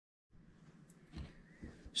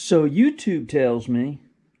So YouTube tells me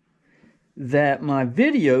that my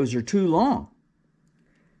videos are too long,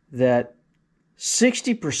 that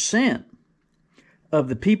 60% of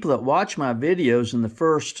the people that watch my videos in the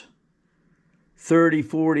first 30,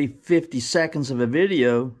 40, 50 seconds of a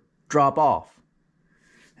video drop off.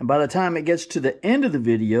 And by the time it gets to the end of the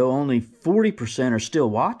video, only 40% are still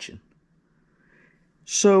watching.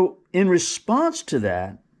 So in response to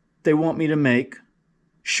that, they want me to make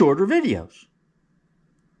shorter videos.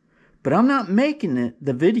 But I'm not making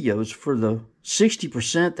the videos for the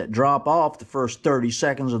 60% that drop off the first 30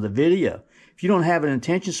 seconds of the video. If you don't have an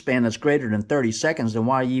attention span that's greater than 30 seconds, then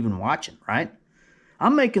why are you even watching, right?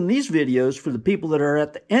 I'm making these videos for the people that are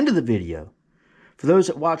at the end of the video, for those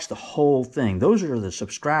that watch the whole thing. Those are the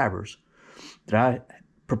subscribers that I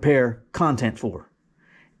prepare content for.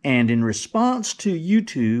 And in response to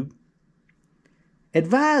YouTube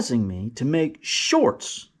advising me to make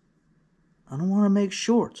shorts, I don't want to make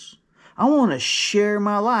shorts. I want to share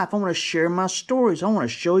my life. I want to share my stories. I want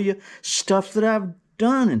to show you stuff that I've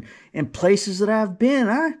done and places that I've been.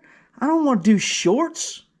 I don't want to do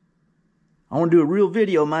shorts. I want to do a real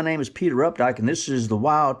video. My name is Peter Updike, and this is the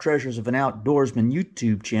Wild Treasures of an Outdoorsman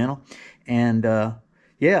YouTube channel. And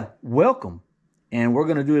yeah, welcome. And we're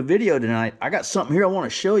going to do a video tonight. I got something here I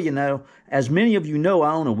want to show you now. As many of you know,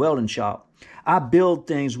 I own a welding shop. I build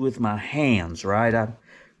things with my hands, right? I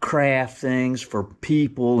craft things for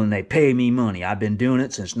people and they pay me money. I've been doing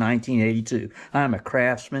it since 1982. I'm a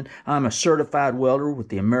craftsman. I'm a certified welder with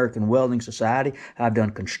the American Welding Society. I've done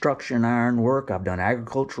construction iron work. I've done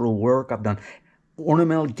agricultural work. I've done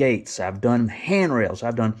ornamental gates. I've done handrails.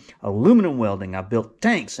 I've done aluminum welding. I've built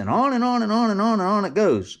tanks, and on and on and on and on and on it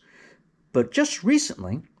goes. But just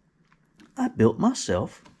recently, I built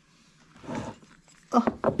myself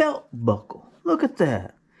a belt buckle. Look at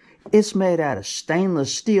that. It's made out of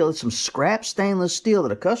stainless steel. It's some scrap stainless steel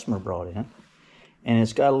that a customer brought in. And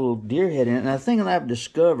it's got a little deer head in it. And the thing that I've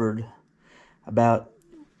discovered about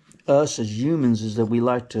us as humans is that we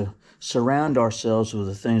like to surround ourselves with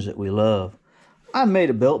the things that we love. I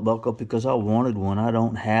made a belt buckle because I wanted one. I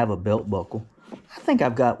don't have a belt buckle. I think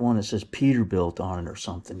I've got one that says Peterbilt on it or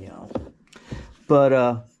something, you know.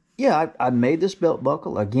 But yeah, I made this belt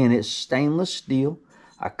buckle. Again, it's stainless steel.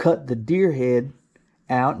 I cut the deer head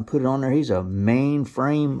out and put it on there. He's a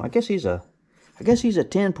mainframe. I guess he's a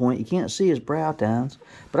 10-point. You can't see his brow tines.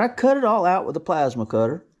 But I cut it all out with a plasma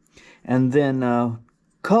cutter, and then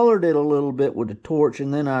colored it a little bit with a torch,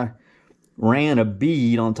 and then I ran a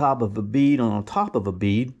bead on top of a bead on top of a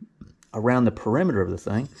bead around the perimeter of the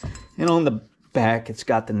thing. And on the back, it's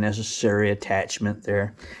got the necessary attachment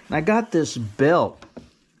there. And I got this belt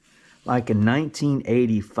like in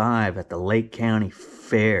 1985 at the Lake County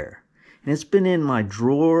Fair. And it's been in my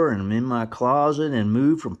drawer and in my closet and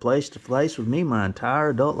moved from place to place with me my entire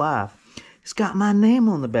adult life. It's got my name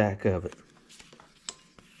on the back of it.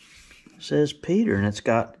 It says Peter, and it's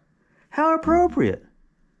got, how appropriate,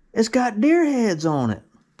 it's got deer heads on it.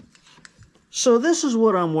 So this is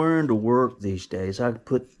what I'm wearing to work these days. I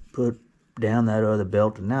put down that other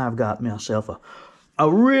belt, and now I've got myself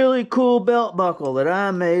a really cool belt buckle that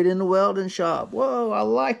I made in the welding shop. Whoa, I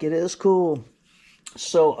like it. It's cool.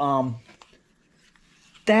 So,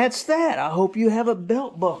 that's that. I hope you have a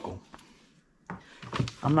belt buckle.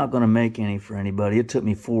 I'm not going to make any for anybody. It took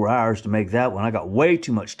me 4 hours to make that one. I got way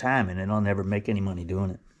too much time in it. I'll never make any money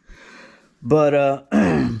doing it. But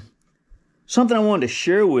something I wanted to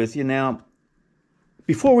share with you. Now,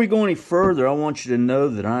 before we go any further, I want you to know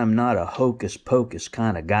that I'm not a hocus-pocus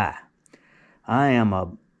kind of guy. I am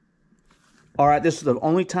all right, this is the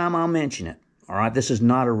only time I'll mention it. All right, this is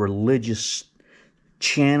not a religious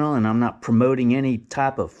channel, and I'm not promoting any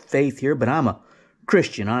type of faith here, but I'm a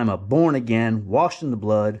Christian. I'm a born again, washed in the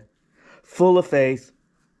blood, full of faith,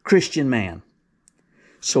 Christian man.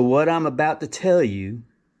 So what I'm about to tell you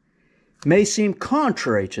may seem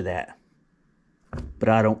contrary to that, but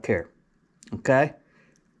I don't care. Okay?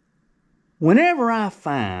 Whenever I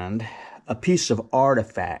find a piece of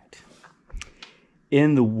artifact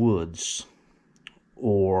in the woods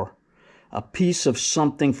or a piece of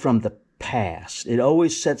something from the past, it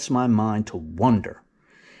always sets my mind to wonder,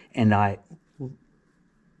 and I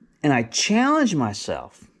challenge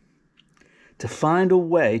myself to find a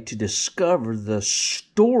way to discover the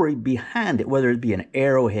story behind it, whether it be an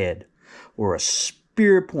arrowhead or a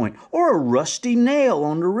spear point or a rusty nail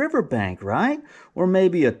on the riverbank, right? Or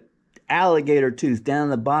maybe a alligator tooth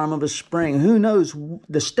down the bottom of a spring. Who knows,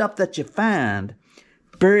 the stuff that you find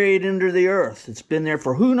buried under the earth. It's been there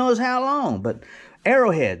for who knows how long, but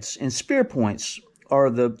arrowheads and spear points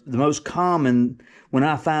are the most common. When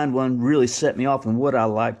I find one really set me off, and what I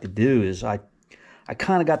like to do is I I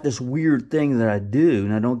kind of got this weird thing that I do.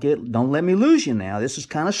 Now don't let me lose you now. This is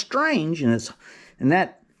kind of strange, and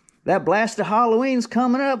that blasted Halloween's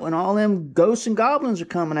coming up when all them ghosts and goblins are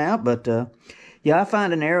coming out. But yeah, I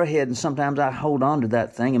find an arrowhead, and sometimes I hold on to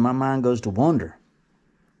that thing, and my mind goes to wonder,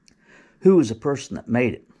 who was the person that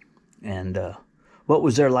made it, and what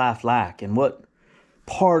was their life like, and what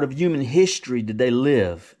part of human history did they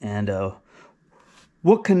live, and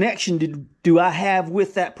what connection do I have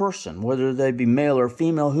with that person, whether they be male or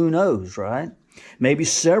female, who knows, right? Maybe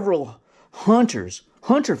several hunters,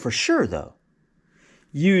 hunter for sure though,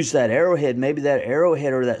 use that arrowhead, maybe that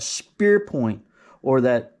arrowhead or that spear point or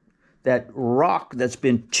that rock that's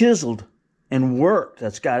been chiseled and worked,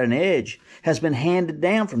 that's got an edge, has been handed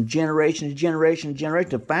down from generation to generation to generation,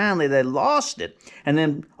 to finally they lost it. And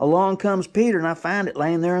then along comes Peter, and I find it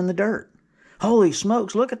laying there in the dirt. Holy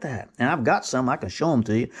smokes, look at that. And I've got some, I can show them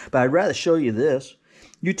to you, but I'd rather show you this.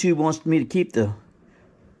 YouTube wants me to keep the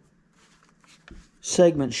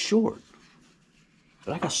segment short,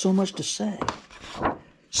 but I got so much to say.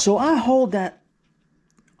 So I hold that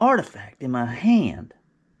artifact in my hand,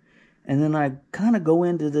 and then I kind of go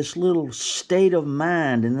into this little state of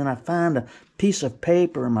mind, and then I find a piece of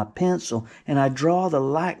paper and my pencil, and I draw the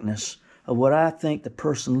likeness of what I think the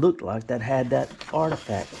person looked like that had that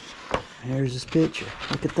artifact. Here's this picture.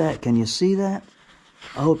 Look at that. Can you see that?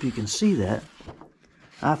 I hope you can see that.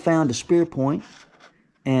 I found a spear point,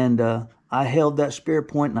 and I held that spear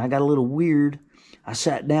point, and I got a little weird. I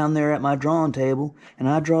sat down there at my drawing table, and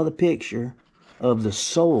I draw the picture of the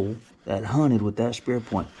soul that hunted with that spear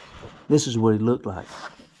point. This is what he looked like.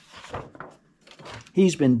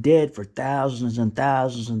 He's been dead for thousands and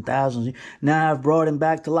thousands and thousands. Now I've brought him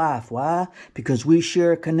back to life. Why? Because we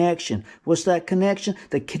share a connection. What's that connection?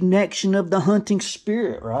 The connection of the hunting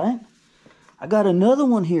spirit, right? I got another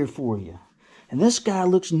one here for you. And this guy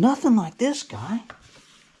looks nothing like this guy.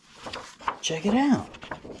 Check it out.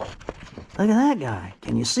 Look at that guy.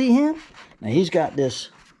 Can you see him? Now he's got this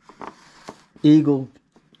eagle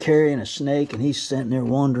carrying a snake, and he's sitting there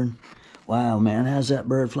wondering, wow, man, how's that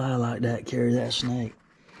bird fly like that, carry that snake?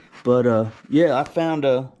 But, yeah, I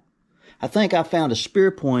think I found a spear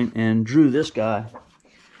point and drew this guy.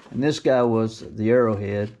 And this guy was the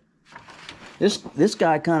arrowhead. This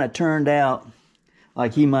guy kind of turned out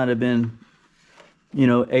like he might have been,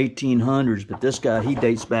 1800s. But this guy, he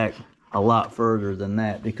dates back a lot further than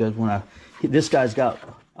that, because this guy's got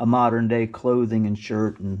a modern day clothing and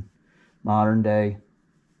shirt and modern day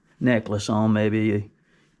necklace on, maybe.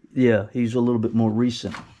 Yeah, he's a little bit more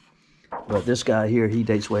recent. But this guy here, he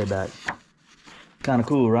dates way back. Kind of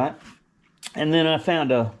cool, right? And then I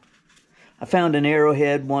found an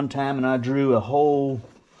arrowhead one time, and I drew a whole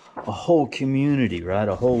community, right?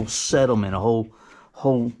 A whole settlement, a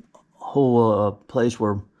whole place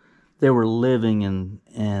where they were living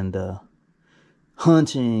and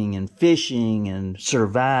hunting and fishing and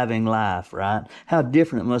surviving life, right? How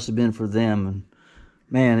different it must have been for them. And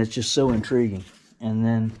man, it's just so intriguing. And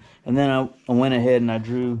then I went ahead and I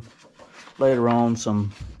drew later on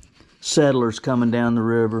some settlers coming down the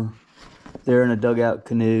river. They're in a dugout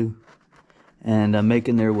canoe and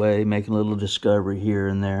making their way, making a little discovery here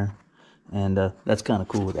and there. And that's kind of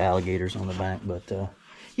cool with alligators on the bank. But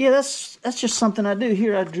yeah, that's just something I do.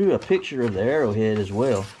 Here I drew a picture of the arrowhead as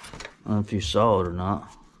well. I don't know if you saw it or not.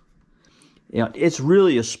 It's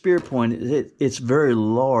really a spear point. It's very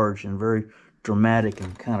large and very dramatic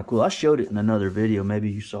and kind of cool. I showed it in another video.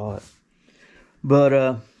 Maybe you saw it.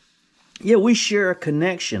 But yeah, we share a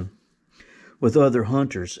connection with other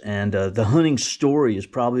hunters, and the hunting story is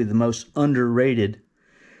probably the most underrated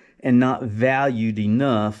and not valued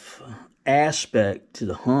enough aspect to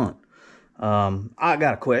the hunt. I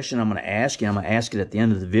got a question I'm going to ask you. I'm going to ask it at the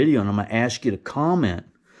end of the video, and I'm going to ask you to comment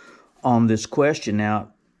on this question.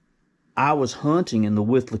 Now, I was hunting in the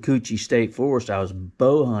Withlacoochee State Forest. I was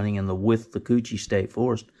bow hunting in the Withlacoochee State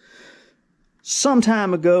Forest. Some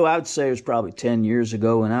time ago, I would say it was probably 10 years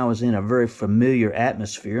ago, and I was in a very familiar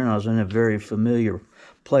atmosphere, and I was in a very familiar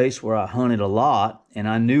place where I hunted a lot, and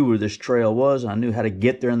I knew where this trail was. I knew how to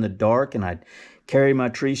get there in the dark, and I'd carry my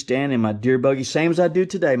tree stand and my deer buggy, same as I do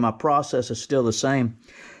today. My process is still the same.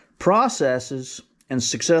 Processes and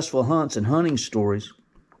successful hunts and hunting stories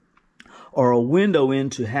are a window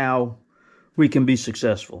into how we can be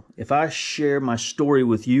successful. If I share my story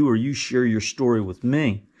with you, or you share your story with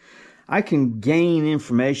me, I can gain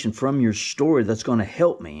information from your story that's going to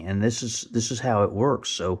help me, and this is how it works.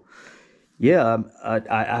 So, yeah,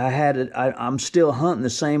 I'm still hunting the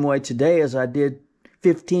same way today as I did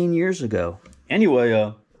 15 years ago.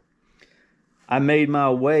 Anyway, I made my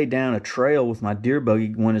way down a trail with my deer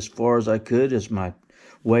buggy, went as far as I could, as my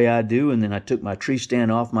way I do, and then I took my tree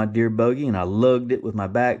stand off my deer buggy and I lugged it with my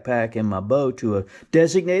backpack and my bow to a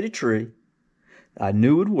designated tree I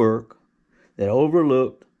knew would work that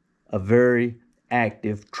overlooked a very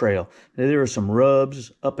active trail. Now, there were some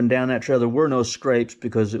rubs up and down that trail. There were no scrapes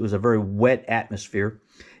because it was a very wet atmosphere.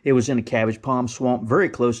 It was in a cabbage palm swamp very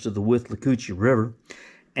close to the Withlacoochee River.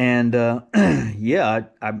 And yeah,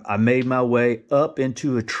 I made my way up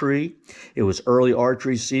into a tree. It was early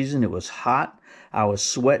archery season. It was hot. I was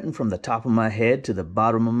sweating from the top of my head to the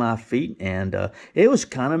bottom of my feet, and it was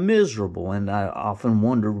kind of miserable. And I often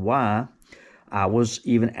wondered why I was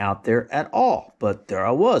even out there at all. But there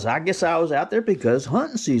I was. I guess I was out there because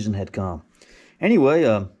hunting season had come. Anyway,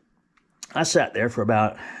 I sat there for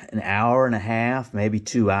about an hour and a half, maybe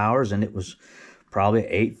 2 hours, and it was probably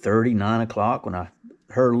 8:30, 9 o'clock when I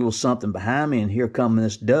heard a little something behind me, and here come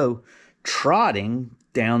this doe trotting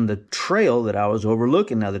down the trail that I was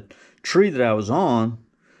overlooking. Now, the tree that I was on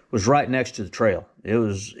was right next to the trail. It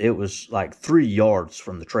was like 3 yards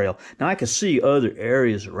from the trail. Now, I could see other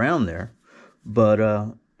areas around there, but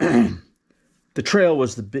the trail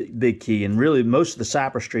was the big key, and really most of the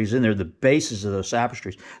cypress trees in there, the bases of those cypress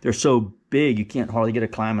trees, they're so big you can't hardly get a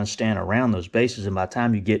climbing stand around those bases, and by the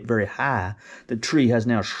time you get very high, the tree has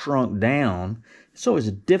now shrunk down. It's always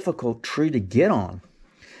a difficult tree to get on.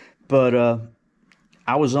 But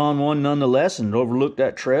I was on one nonetheless and overlooked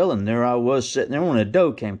that trail, and there I was sitting there when a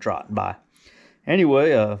doe came trotting by.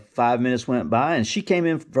 Anyway, 5 minutes went by, and she came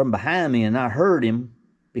in from behind me, and I heard him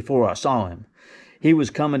before I saw him. He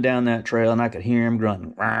was coming down that trail, and I could hear him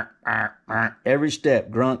grunting. Every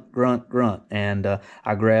step, grunt, grunt, grunt. And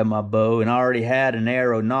I grabbed my bow, and I already had an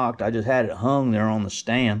arrow nocked. I just had it hung there on the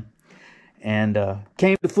stand, and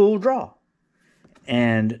came to full draw.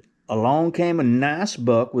 And along came a nice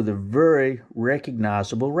buck with a very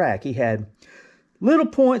recognizable rack. He had little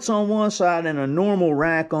points on one side and a normal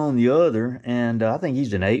rack on the other, and I think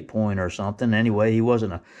he's an 8-point or something. Anyway, he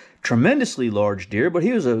wasn't a tremendously large deer, but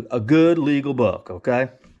he was a good legal buck, okay?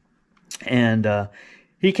 And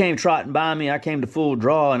he came trotting by me. I came to full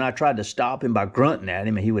draw, and I tried to stop him by grunting at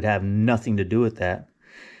him, and he would have nothing to do with that.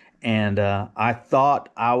 And I thought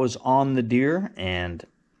I was on the deer, and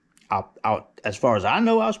as far as I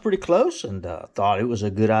know, I was pretty close, and thought it was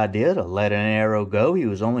a good idea to let an arrow go. He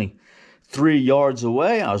was only 3 yards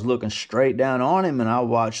away. I was looking straight down on him, and I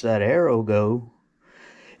watched that arrow go.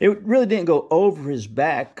 It really didn't go over his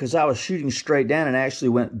back because I was shooting straight down and actually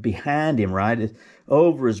went behind him, right?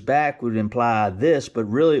 Over his back would imply this, but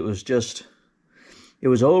really it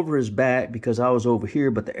was over his back because I was over here,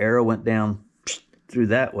 but the arrow went down through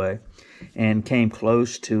that way and came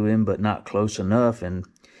close to him, but not close enough, and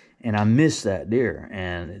I missed that deer,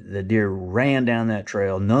 and the deer ran down that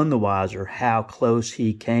trail, none the wiser how close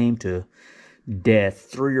he came to death.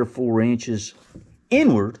 3 or 4 inches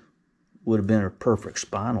inward would have been a perfect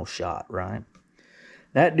spinal shot, right?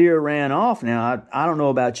 That deer ran off. Now, I don't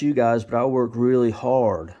know about you guys, but I work really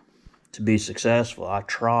hard to be successful. I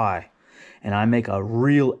try, and I make a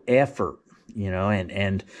real effort,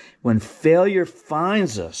 and when failure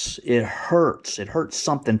finds us, it hurts. It hurts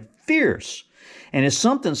something fierce. And it's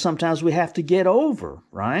something sometimes we have to get over,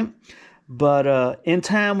 right? But in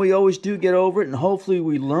time, we always do get over it, and hopefully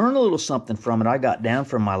we learn a little something from it. I got down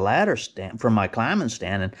from my from my climbing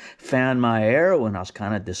stand, and found my arrow, and I was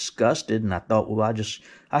kind of disgusted, and I thought, well,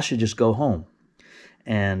 I should just go home.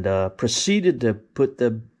 And proceeded to put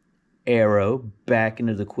the arrow back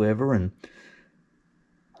into the quiver, and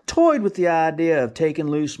toyed with the idea of taking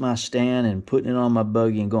loose my stand and putting it on my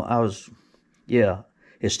buggy and going.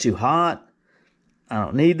 It's too hot. I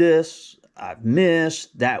don't need this. I've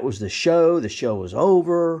missed. That was the show. The show was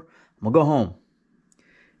over. I'm going to go home.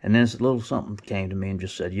 And then this little something came to me and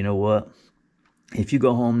just said, you know what? If you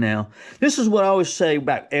go home now, this is what I always say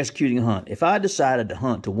about executing a hunt. If I decided to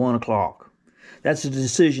hunt to 1 o'clock, that's a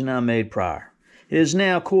decision I made prior. It is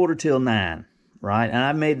now 8:45, right? And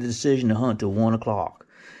I made the decision to hunt to 1 o'clock.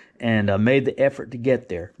 And I made the effort to get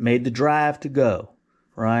there. Made the drive to go,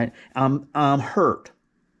 right? I'm hurt.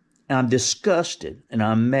 I'm disgusted, and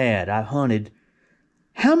I'm mad. I hunted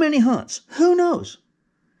how many hunts? Who knows?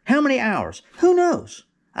 How many hours? Who knows?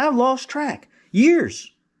 I've lost track.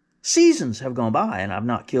 Years, seasons have gone by, and I've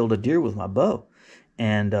not killed a deer with my bow.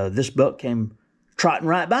 And this buck came trotting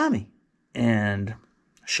right by me, and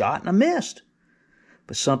shot, and I missed.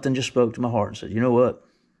 But something just spoke to my heart and said, you know what?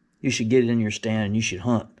 You should get it in your stand, and you should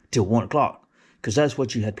hunt till 1 o'clock, because that's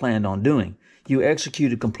what you had planned on doing. You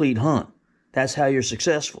execute a complete hunt. That's how you're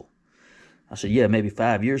successful. I said, yeah, maybe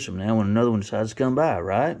 5 years from now when another one decides to come by,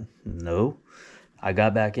 right? No. I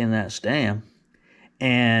got back in that stand,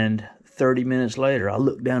 and 30 minutes later, I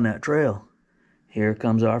looked down that trail, here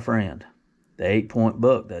comes our friend, the 8-point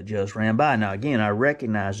buck that just ran by. Now, again, I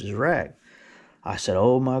recognized his rack. I said,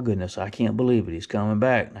 oh my goodness, I can't believe it. He's coming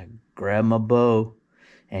back. And I grabbed my bow,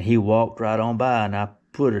 and he walked right on by, and I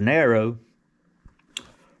put an arrow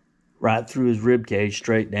right through his rib cage,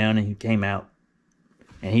 straight down, and he came out.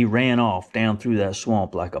 And he ran off down through that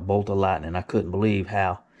swamp like a bolt of lightning. I couldn't believe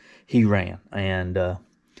how he ran. And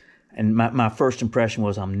my first impression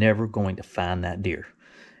was, I'm never going to find that deer.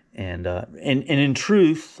 And in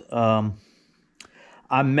truth, I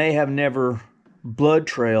may have never blood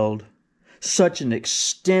trailed such an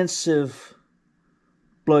extensive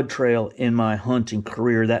blood trail in my hunting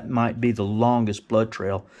career. That might be the longest blood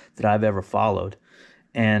trail that I've ever followed.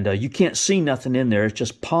 And you can't see nothing in there. It's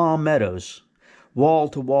just palmettos, wall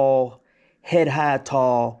to wall, head high,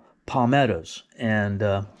 tall palmettos. And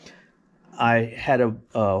I had a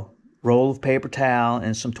roll of paper towel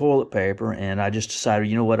and some toilet paper, and I just decided,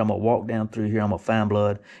 you know what, I'm going to walk down through here, I'm going to find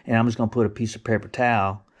blood, and I'm just going to put a piece of paper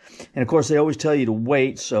towel. And of course, they always tell you to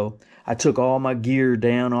wait, so I took all my gear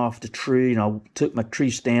down off the tree, and I took my tree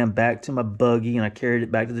stand back to my buggy, and I carried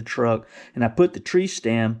it back to the truck, and I put the tree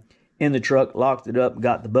stand in the truck, locked it up,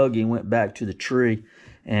 got the buggy, and went back to the tree,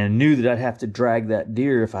 and knew that I'd have to drag that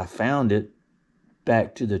deer if I found it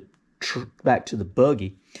back to the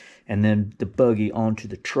buggy, and then the buggy onto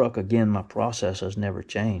the truck. Again, my process has never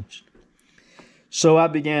changed. So I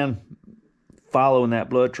began following that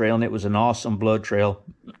blood trail, and it was an awesome blood trail.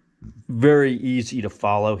 Very easy to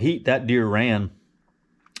follow. That deer ran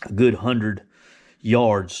a good 100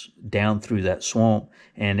 yards down through that swamp,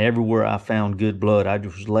 and everywhere I found good blood, I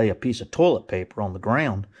just lay a piece of toilet paper on the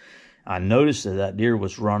ground. I noticed that deer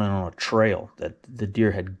was running on a trail, that the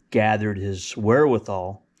deer had gathered his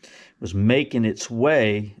wherewithal, was making its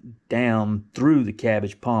way down through the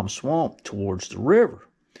Cabbage Palm Swamp towards the river.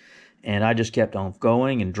 And I just kept on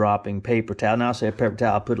going and dropping paper towel. Now I say a paper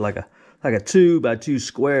towel, I put like a 2x2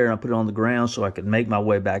 square, and I put it on the ground so I could make my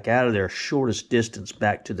way back out of there, shortest distance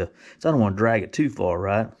back to so I don't want to drag it too far,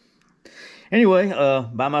 right? Anyway,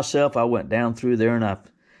 by myself, I went down through there, and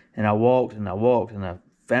I walked and I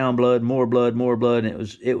found blood, more blood,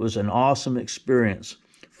 and it was an awesome experience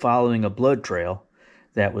following a blood trail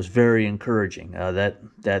that was very encouraging.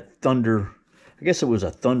 That thunder, I guess it was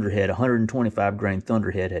a thunderhead, 125 grain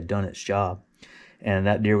thunderhead had done its job, and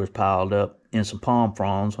that deer was piled up in some palm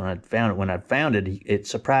fronds. When I'd found it, it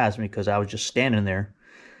surprised me because I was just standing there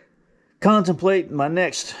contemplating my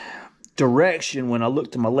next direction when I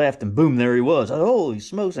looked to my left, and boom, there he was. Holy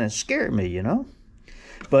smokes, and it scared me, you know.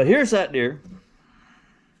 But here's that deer.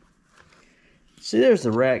 See, there's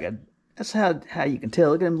the rack. That's how you can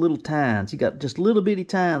tell. Look at them little tines. He got just little bitty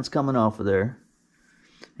tines coming off of there.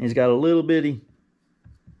 And he's got a little bitty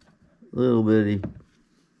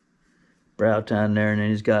brow tine there, and then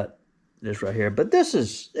he's got this right here. But this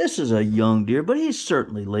is a young deer, but he's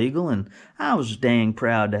certainly legal, and I was dang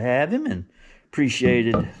proud to have him and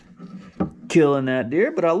appreciated killing that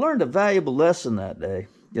deer. But I learned a valuable lesson that day,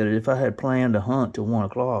 that if I had planned to hunt till 1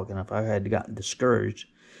 o'clock, and if I had gotten discouraged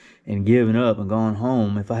and given up and gone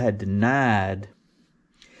home, if I had denied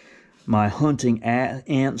my hunting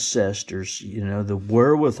ancestors, you know, the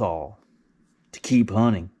wherewithal to keep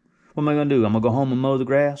hunting, what am I going to do? I'm going to go home and mow the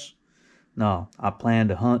grass? No, I planned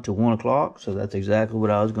to hunt till 1 o'clock, so that's exactly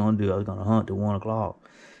what I was going to do. I was going to hunt till 1 o'clock,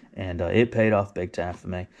 and it paid off big time for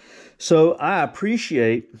me. So I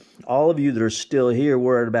appreciate all of you that are still here.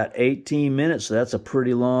 We're at about 18 minutes, so that's a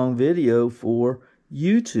pretty long video for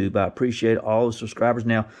YouTube. I appreciate all the subscribers.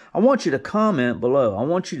 Now, I want you to comment below. I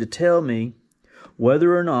want you to tell me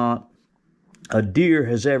whether or not a deer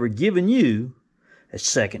has ever given you a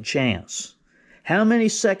second chance. How many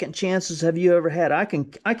second chances have you ever had? I can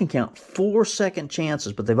count 4 second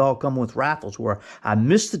chances, but they've all come with rifles where I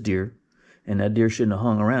missed the deer, and that deer shouldn't have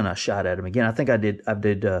hung around. I shot at him again. I think I did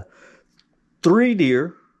 3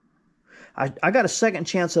 deer. I got a second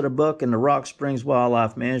chance at a buck in the Rock Springs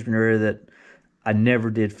Wildlife Management Area that I never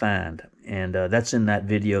did find, and that's in that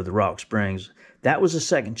video, the Rock Springs. That was a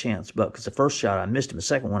second chance buck, because the first shot I missed him, the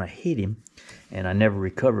second one I hit him, and I never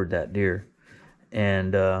recovered that deer.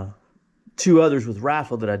 And 2 others with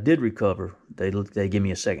rifle that I did recover, they give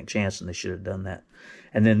me a second chance, and they should have done that.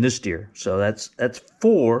 And then this deer, so that's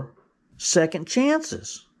 4 second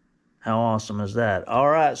chances. How awesome is that? All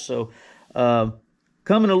right, so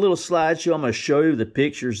coming a little slideshow. I'm going to show you the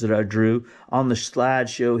pictures that I drew on the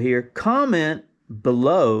slideshow here. Comment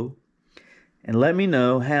below and let me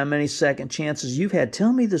know how many second chances you've had.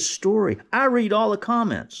 Tell me the story. I read all the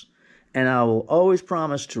comments, and I will always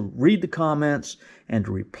promise to read the comments and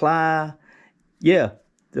to reply. Yeah,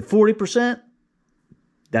 the 40%,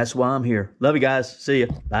 that's why I'm here. Love you guys. See ya.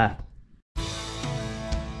 Bye.